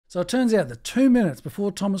So it turns out that 2 minutes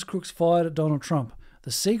before Thomas Crooks fired at Donald Trump,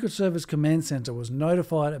 the Secret Service Command Center was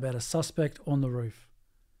notified about a suspect on the roof.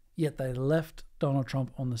 Yet they left Donald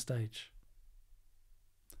Trump on the stage.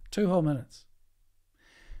 2 whole minutes.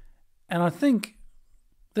 And I think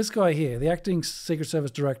this guy here, the acting Secret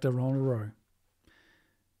Service Director, Ronald Rowe,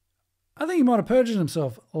 I think he might have perjured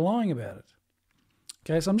himself lying about it.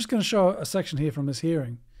 Okay, so I'm just going to show a section here from this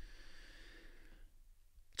hearing.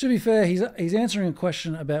 To be fair, he's answering a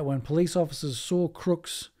question about when police officers saw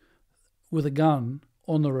Crooks with a gun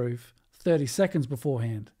on the roof 30 seconds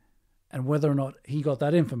beforehand and whether or not he got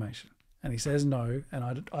that information. And he says no,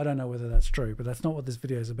 and I don't know whether that's true, but that's not what this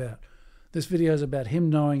video is about. This video is about him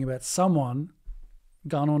knowing about someone,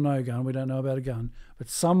 gun or no gun, we don't know about a gun, but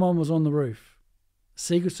someone was on the roof.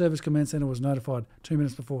 Secret Service Command Center was notified 2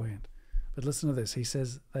 minutes beforehand. But listen to this. He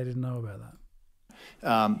says they didn't know about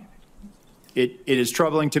that. It is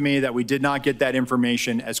troubling to me that we did not get that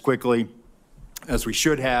information as quickly as we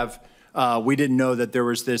should have. We didn't know that there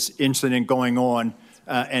was this incident going on,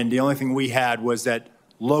 and the only thing we had was that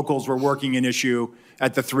locals were working an issue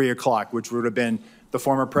at the 3 o'clock, which would have been the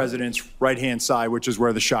former president's right-hand side, which is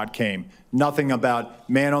where the shot came. Nothing about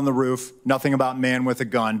man on the roof, nothing about man with a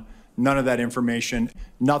gun, none of that information,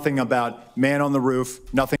 nothing about man on the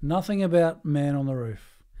roof, nothing. Nothing about man on the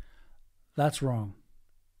roof. That's wrong.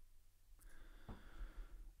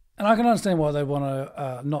 And I can understand why they want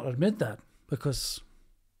to not admit that, because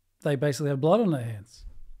they basically have blood on their hands.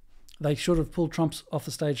 They should have pulled Trump off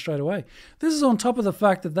the stage straight away. This is on top of the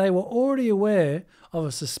fact that they were already aware of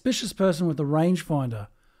a suspicious person with a rangefinder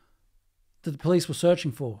that the police were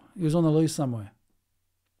searching for. He was on the loose somewhere.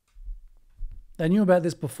 They knew about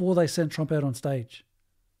this before they sent Trump out on stage.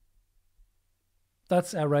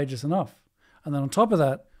 That's outrageous enough. And then on top of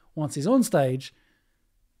that, once he's on stage,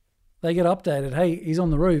 they get updated. Hey, he's on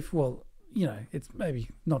the roof. Well, you know, it's maybe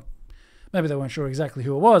not, maybe they weren't sure exactly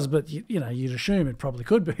who it was, but you know, you'd assume it probably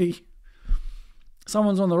could be.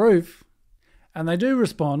 Someone's on the roof, and they do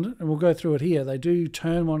respond, and we'll go through it here. They do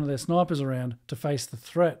turn one of their snipers around to face the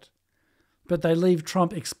threat, but they leave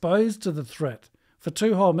Trump exposed to the threat for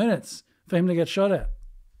 2 whole minutes for him to get shot at,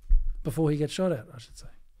 before he gets shot at, I should say.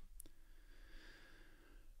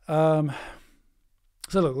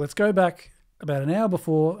 So look, let's go back about an hour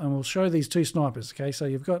before, and we'll show these 2 snipers. Okay, so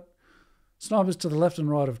you've got snipers to the left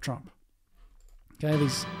and right of Trump. Okay,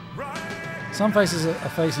 some faces are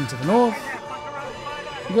facing to the north.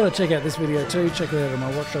 You've got to check out this video too. Check it out on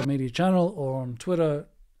my Watchdog Media channel or on Twitter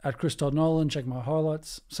at Chris Todd Nolan. Check my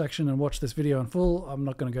highlights section and watch this video in full. I'm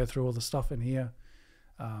not going to go through all the stuff in here.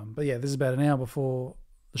 But yeah, this is about an hour before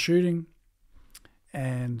the shooting.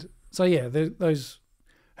 And so yeah, those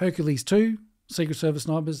Hercules 2 Secret Service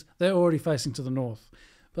snipers, they're already facing to the north.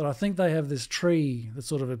 But I think they have this tree that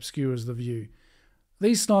sort of obscures the view.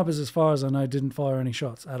 These snipers, as far as I know, didn't fire any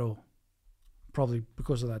shots at all. Probably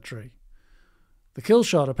because of that tree. The kill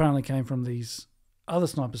shot apparently came from these other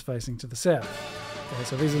snipers facing to the south. Okay,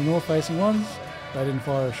 so these are the north-facing ones. They didn't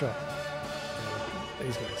fire a shot.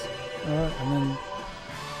 These guys. All right, and then...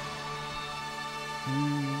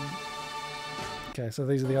 Okay, so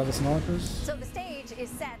these are the other snipers. So the stage is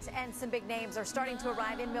set, and some big names are starting to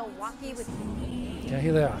arrive in Milwaukee with... Okay,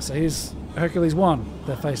 here they are. So here's Hercules 1.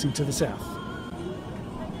 They're facing to the south.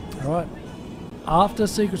 All right. After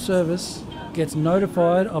Secret Service gets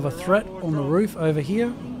notified of a threat on the roof over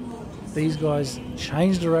here, these guys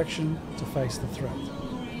change direction to face the threat.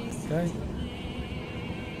 Okay.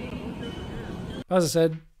 As I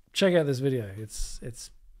said, check out this video. It's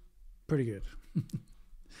pretty good.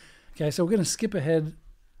 Okay, so we're going to skip ahead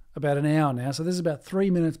about an hour now. So this is about 3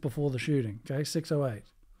 minutes before the shooting. Okay, 6:08.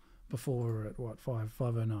 Before we're at what,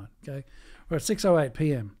 5:09. Okay, we're at 6:08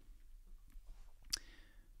 p.m.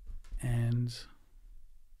 and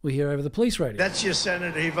we hear over the police radio. That's your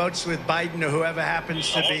senator. He votes with Biden or whoever happens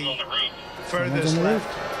to be furthest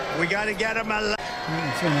left. We got to get him alive.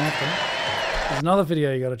 Soon after, there's another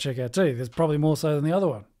video you got to check out too. There's probably more so than the other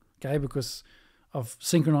one. Okay, because I've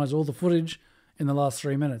synchronized all the footage in the last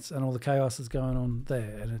 3 minutes and all the chaos that's going on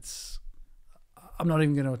there, and it's, I'm not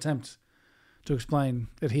even going to attempt to explain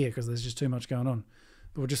it here because there's just too much going on.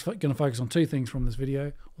 But we're just going to focus on 2 things from this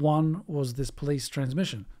video. One was this police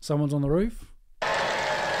transmission. Someone's on the roof.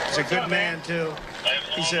 He's a good man too.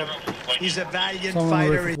 He's a valiant Someone on the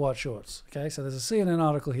roof fighter. with white shorts. Okay, so there's a CNN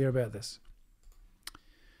article here about this.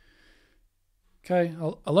 Okay,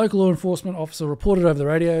 a local law enforcement officer reported over the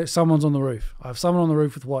radio, someone's on the roof. I have someone on the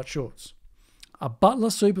roof with white shorts. A Butler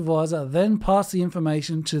supervisor then passed the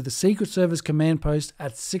information to the Secret Service command post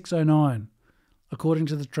at 6:09, according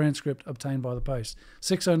to the transcript obtained by the Post.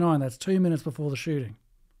 6:09, that's 2 minutes before the shooting.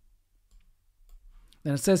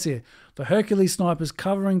 Then it says here, the Hercules snipers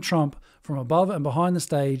covering Trump from above and behind the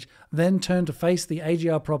stage, then turned to face the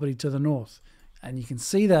AGR property to the north. And you can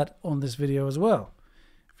see that on this video as well.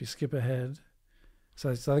 If you skip ahead.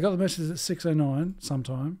 So they got the message at 6:09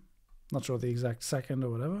 sometime. Not sure the exact second or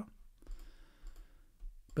whatever.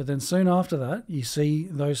 But then soon after that, you see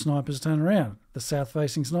those snipers turn around, the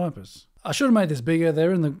south-facing snipers. I should have made this bigger.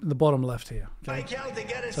 They're in the bottom left here. Okay?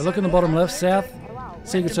 So look in the bottom left, south,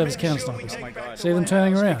 Secret Service counter snipers. See them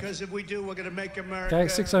turning around. Okay,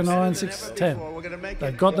 6:09, 6:10.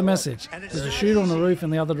 They've got the message. There's a shooter on the roof in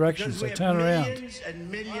the other direction, so turn around.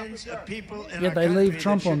 Yet they leave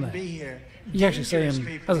Trump on there. You can actually see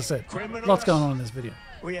him, as I said, lots going on in this video.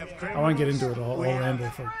 I won't get into it. I'll ramble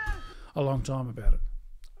for a long time about it.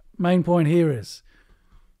 Main point here is,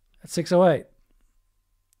 at 6:08,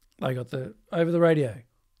 they got over the radio,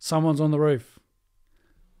 someone's on the roof.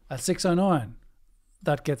 At 6:09,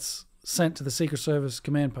 that gets sent to the Secret Service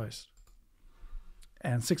command post.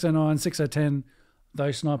 And 6:09, 6:10,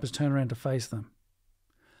 those snipers turn around to face them.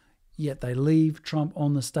 Yet they leave Trump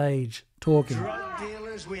on the stage talking. For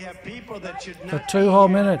 2 whole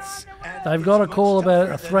minutes. They've got a call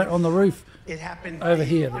about a threat on the roof over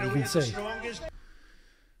here that you can see.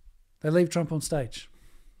 They leave Trump on stage.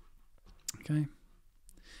 Okay.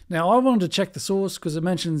 Now, I wanted to check the source because it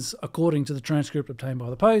mentions according to the transcript obtained by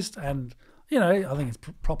the Post. And, you know, I think it's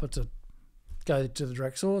proper to go to the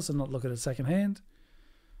direct source and not look at it secondhand.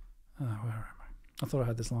 Where am I? I thought I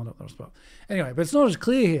had this lined up. Anyway, but it's not as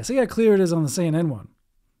clear here. See how clear it is on the CNN one.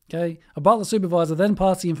 Okay. A Butler supervisor then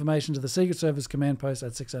passed the information to the Secret Service command post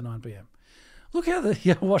at 6:09 p.m. Look how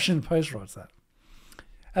the Washington Post writes that.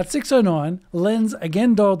 At 6:09, Lenz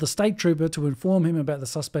again dialed the state trooper to inform him about the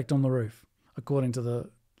suspect on the roof, according to the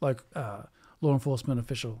law enforcement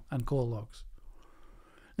official and call logs.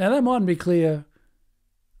 Now, that mightn't be clear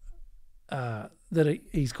that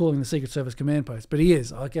he's calling the Secret Service command post, but he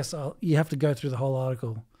is. I guess you have to go through the whole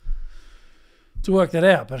article to work that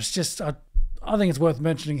out. But it's just, I think it's worth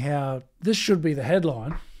mentioning how this should be the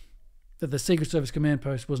headline, that the Secret Service command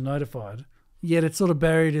post was notified. Yet it's sort of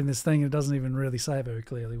buried in this thing. It doesn't even really say very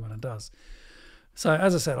clearly when it does. So,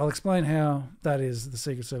 as I said, I'll explain how that is the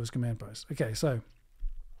Secret Service command post. Okay, so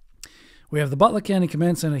we have the Butler County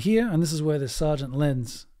Command Center here, and this is where this Sergeant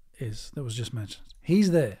Lenz is that was just mentioned.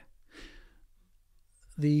 He's there.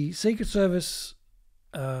 The Secret Service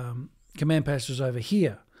command post is over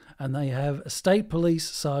here, and they have a State Police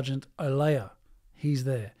Sergeant Olea. He's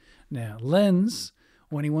there. Now, Lenz,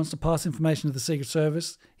 when he wants to pass information to the Secret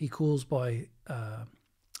Service, he calls by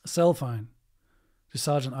cell phone to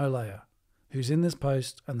Sergeant Olea, who's in this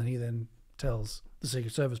post, and then he then tells the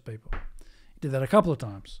Secret Service people. He did that a couple of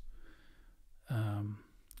times.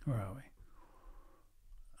 Where are we?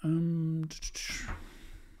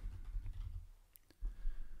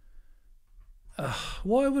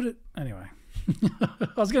 Why would it... Anyway. I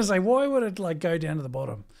was going to say, why would it like go down to the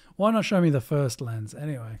bottom? Why not show me the first Lenz?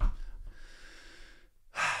 Anyway.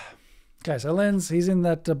 Okay, so Lenz, he's in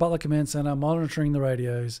that Butler Command Center monitoring the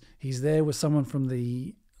radios. He's there with someone from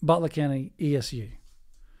the Butler County ESU.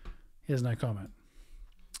 He has no comment.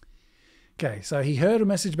 Okay, so he heard a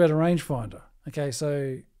message about a rangefinder. Okay,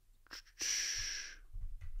 so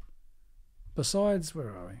besides, where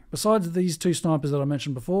are we? Besides these two snipers that I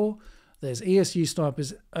mentioned before, there's ESU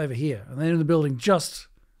snipers over here, and they're in the building just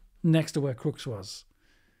next to where Crooks was.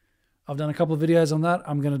 I've done a couple of videos on that.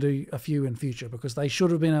 I'm going to do a few in future because they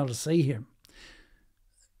should have been able to see him.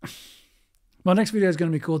 My next video is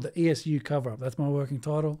going to be called the ESU cover-up. That's my working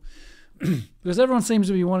title. Because everyone seems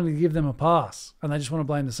to be wanting to give them a pass and they just want to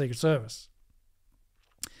blame the Secret Service.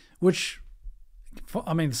 Which,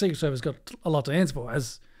 I mean, the Secret Service got a lot to answer for,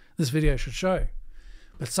 as this video should show.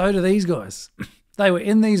 But so do these guys. They were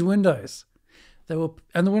in these windows.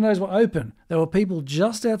 And the windows were open. There were people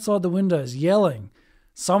just outside the windows yelling,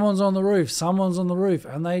 someone's on the roof, someone's on the roof.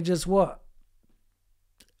 And they just what?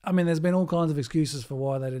 I mean, there's been all kinds of excuses for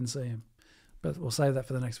why they didn't see him. But we'll save that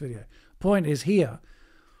for the next video. Point is here,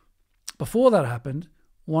 before that happened,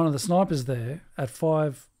 one of the snipers there at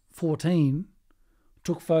 5:14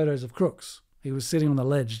 took photos of Crooks. He was sitting on the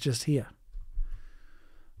ledge just here.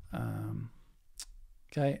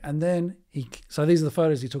 Okay, and then so these are the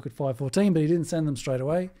photos he took at 5:14, but he didn't send them straight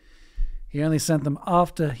away. He only sent them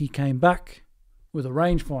after he came back with a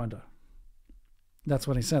rangefinder. That's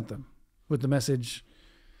when he sent them, with the message,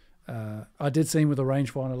 I did see him with a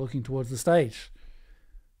rangefinder looking towards the stage.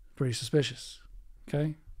 Pretty suspicious.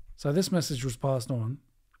 Okay, so this message was passed on,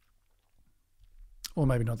 or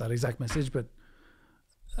maybe not that exact message, but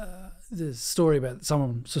the story about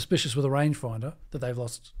someone suspicious with a rangefinder that they've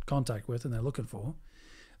lost contact with and they're looking for.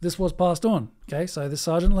 this was passed on. Okay, so this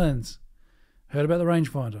Sergeant Lenz heard about the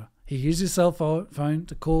rangefinder. He used his cell phone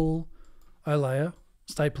to call Olaya,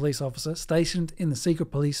 state police officer, stationed in the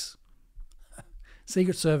Secret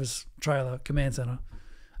Service trailer command center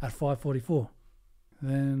at 5:44.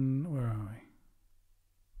 Then, where are we?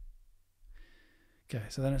 Okay,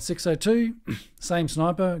 so then at 6:02, same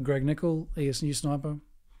sniper, Greg Nickel, ESU sniper.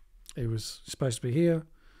 He was supposed to be here.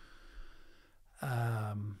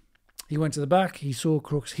 He went to the back. He saw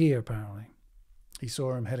Crooks here, apparently. He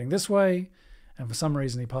saw him heading this way, and for some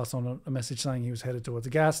reason he passed on a message saying he was headed towards a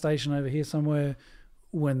gas station over here somewhere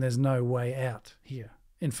when there's no way out here.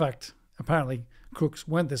 In fact, apparently Crooks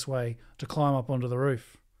went this way to climb up onto the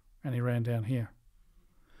roof, and he ran down here.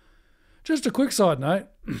 Just a quick side note.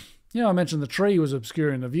 I mentioned the tree was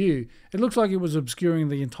obscuring the view. It looks like it was obscuring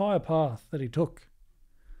the entire path that he took.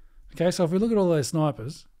 Okay, so if we look at all those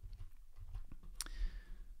snipers,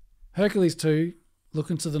 Hercules 2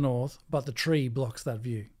 looking to the north, but the tree blocks that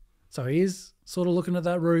view. So he is sort of looking at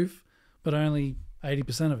that roof, but only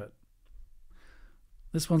 80% of it.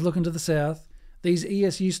 This one's looking to the south. These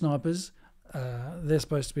ESU snipers, they're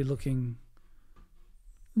supposed to be looking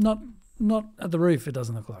not at the roof, it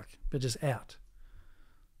doesn't look like, but just out.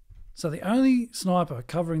 So the only sniper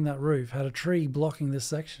covering that roof had a tree blocking this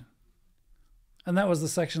section. And that was the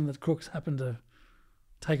section that Crooks happened to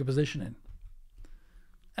take a position in.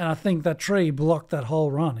 And I think that tree blocked that whole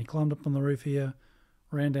run. He climbed up on the roof here,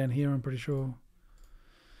 ran down here, I'm pretty sure.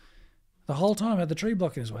 The whole time had the tree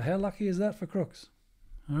blocking his way. How lucky is that for Crooks?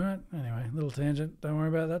 All right, anyway, little tangent. Don't worry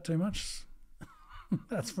about that too much.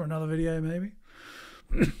 That's for another video maybe.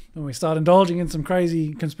 When we start indulging in some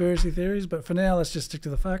crazy conspiracy theories. But for now, let's just stick to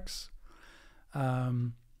the facts.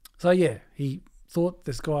 So yeah, he thought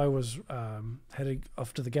this guy was heading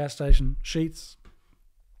off to the gas station, Sheets.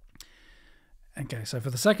 Okay, so for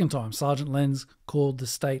the second time, Sergeant Lenz called the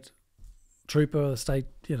state trooper, the state,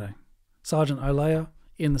 Sergeant Olaya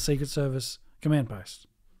in the Secret Service command post.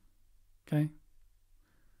 Okay.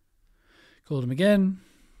 Called him again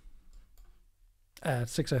at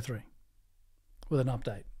 6:03 with an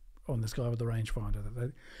update on this guy with the rangefinder that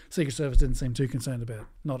the Secret Service didn't seem too concerned about.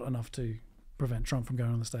 Not enough to prevent Trump from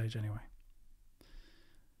going on the stage anyway.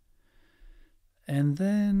 And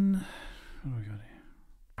then, what do we got here?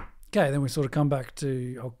 Okay, then we sort of come back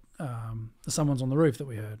to the someone's on the roof that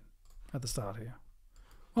we heard at the start here.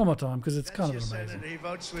 One more time, because it's kind of amazing.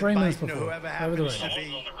 3 minutes before, over the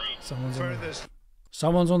radio. Someone's on the roof.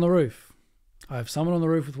 Someone's on the roof. I have someone on the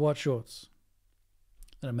roof with white shorts.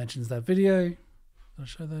 And it mentions that video. Did I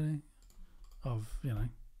show that here? Of,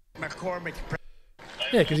 McCormick.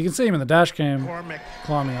 Yeah, because you can see him in the dash cam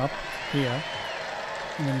climbing up here.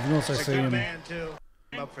 And then you can also see him in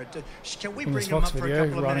this Fox video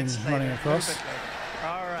running across.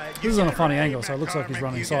 This is on a funny angle, so it looks like he's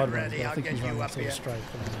running sideways, but I think he's running sort of straight.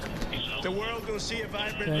 The world will see a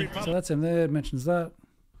vibrant Okay, so that's him there. It mentions that.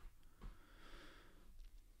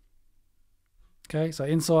 Okay, so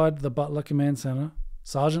inside the Butler Command Center,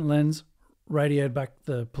 Sergeant Lenz radioed back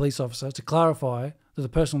the police officer to clarify that the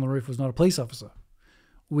person on the roof was not a police officer.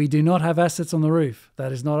 "We do not have assets on the roof.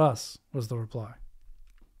 That is not us," was the reply.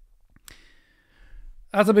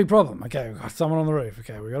 That's a big problem. Okay, we've got someone on the roof.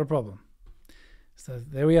 Okay, we've got a problem. So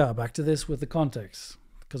there we are, back to this with the context,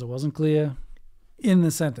 because it wasn't clear in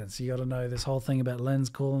the sentence. You got to know this whole thing about Lenz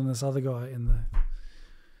calling this other guy in the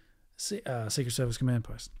Secret Service command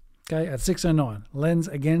post. Okay, at 6:09, Lenz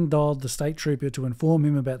again dialed the state trooper to inform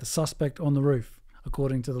him about the suspect on the roof,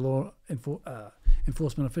 according to the law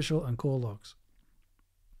enforcement official and call logs.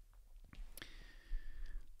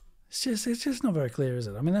 It's just not very clear, is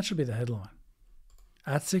it? I mean, that should be the headline.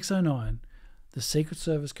 At 6:09, the Secret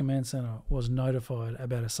Service Command Center was notified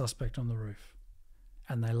about a suspect on the roof,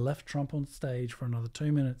 and they left Trump on stage for another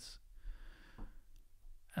 2 minutes.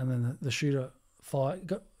 And then the shooter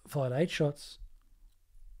fired 8 shots,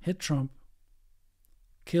 hit Trump,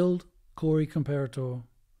 killed Corey Comparator,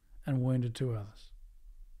 and wounded 2 others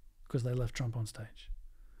because they left Trump on stage.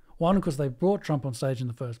 One, because they brought Trump on stage in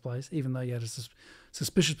the first place, even though you had a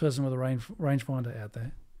suspicious person with a rangefinder out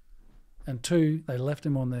there. And 2, they left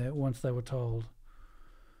him on there once they were told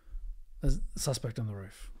there's a suspect on the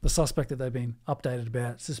roof. The suspect that they've been updated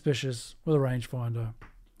about, suspicious, with a rangefinder.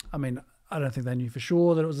 I mean, I don't think they knew for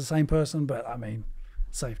sure that it was the same person, but I mean,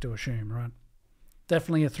 safe to assume, right?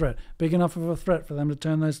 Definitely a threat. Big enough of a threat for them to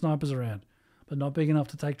turn those snipers around, but not big enough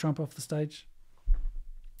to take Trump off the stage.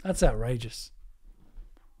 That's outrageous.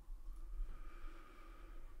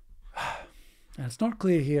 And it's not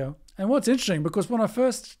clear here. And what's interesting, because when I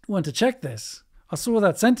first went to check this, I saw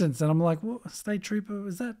that sentence and I'm like, what, state trooper,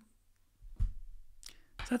 is that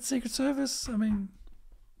Secret Service? I mean,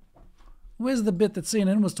 Where's the bit that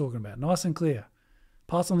CNN was talking about? Nice and clear.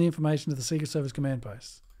 Pass on the information to the Secret Service command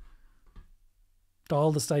post.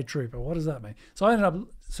 Dial the state trooper. What does that mean? So I ended up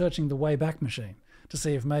searching the Wayback Machine to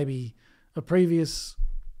see if maybe a previous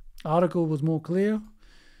article was more clear.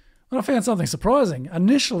 And I found something surprising.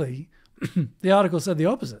 Initially, the article said the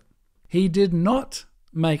opposite. He did not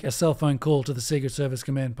make a cell phone call to the Secret Service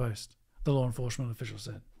command post, the law enforcement official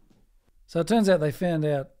said. So it turns out they found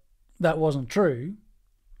out that wasn't true.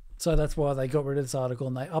 So that's why they got rid of this article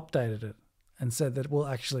and they updated it and said that, well,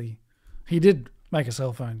 actually, he did make a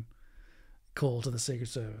cell phone call to the Secret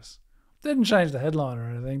Service. Didn't change the headline or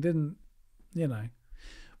anything, didn't, you know.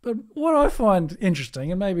 But what I find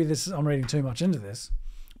interesting, and maybe I'm reading too much into this,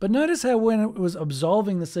 but notice how when it was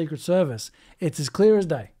absolving the Secret Service, it's as clear as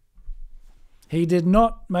day. He did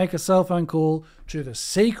not make a cell phone call to the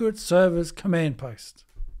Secret Service command post.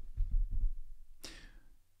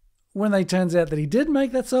 When it turns out that he did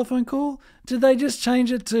make that cell phone call, did they just change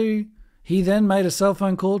it to he then made a cell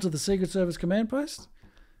phone call to the Secret Service command post?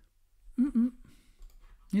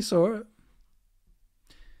 You saw it.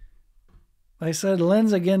 They said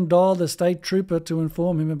Lenz again dialed the state trooper to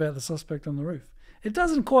inform him about the suspect on the roof. It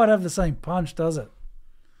doesn't quite have the same punch, does it?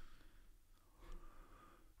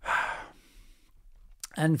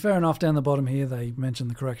 And fair enough, down the bottom here, they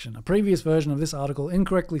mentioned the correction. A previous version of this article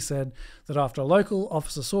incorrectly said that after a local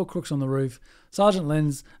officer saw Crooks on the roof, Sergeant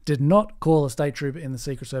Lenz did not call a state trooper in the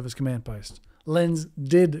Secret Service command post. Lenz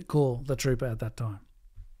did call the trooper at that time.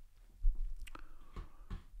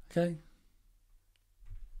 Okay.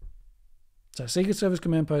 So Secret Service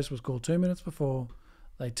command post was called 2 minutes before.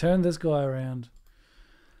 They turned this guy around.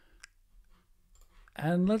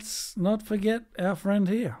 And let's not forget our friend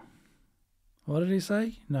here. What did he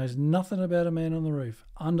say? Knows nothing about a man on the roof.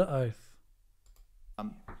 Under oath.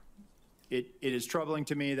 It is troubling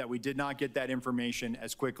to me that we did not get that information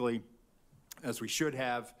as quickly as we should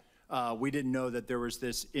have. We didn't know that there was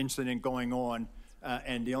this incident going on.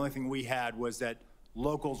 And the only thing we had was that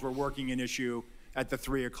locals were working an issue at the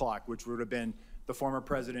 3 o'clock, which would have been the former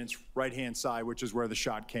president's right-hand side, which is where the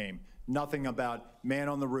shot came. Nothing about man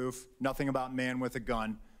on the roof, nothing about man with a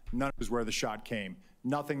gun, none of it is where the shot came.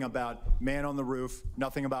 Nothing about man on the roof,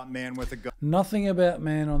 nothing about man with a gun. Nothing about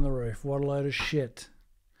man on the roof. What a load of shit.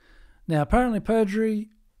 Now, apparently perjury,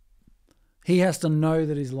 he has to know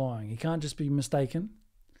that he's lying. He can't just be mistaken.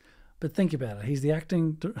 But think about it. He's the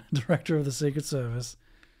acting director of the Secret Service.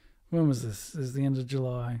 When was this? This is the end of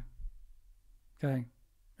July. Okay.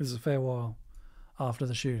 This is a fair while after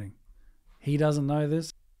the shooting. He doesn't know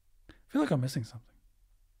this. I feel like I'm missing something.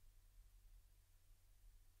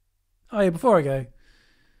 Oh yeah, before I go.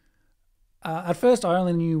 At first, I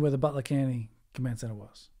only knew where the Butler County Command Center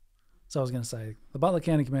was. So I was going to say, the Butler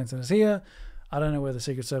County Command Center is here. I don't know where the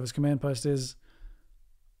Secret Service Command Post is.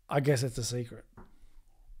 I guess it's a secret.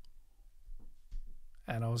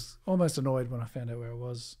 And I was almost annoyed when I found out where it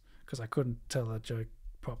was because I couldn't tell that joke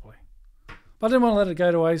properly. But I didn't want to let it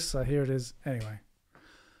go to waste, so here it is. Anyway,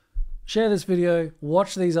 share this video.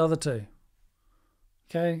 Watch these other two.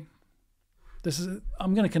 Okay?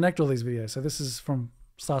 I'm going to connect all these videos. So this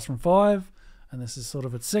starts from 5, and this is sort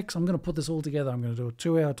of at 6. I'm going to put this all together. I'm going to do a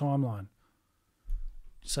 2-hour timeline,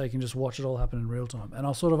 so you can just watch it all happen in real time. And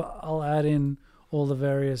I'll add in all the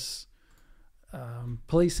various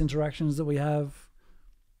police interactions that we have.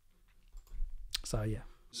 So yeah.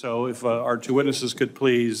 So if our two witnesses could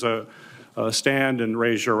please stand and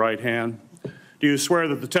raise your right hand. Do you swear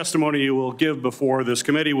that the testimony you will give before this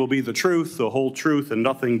committee will be the truth, the whole truth, and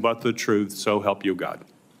nothing but the truth, so help you God?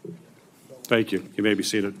 Thank you. You may be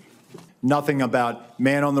seated. Nothing about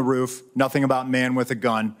man on the roof, nothing about man with a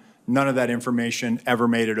gun. None of that information ever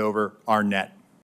made it over our net.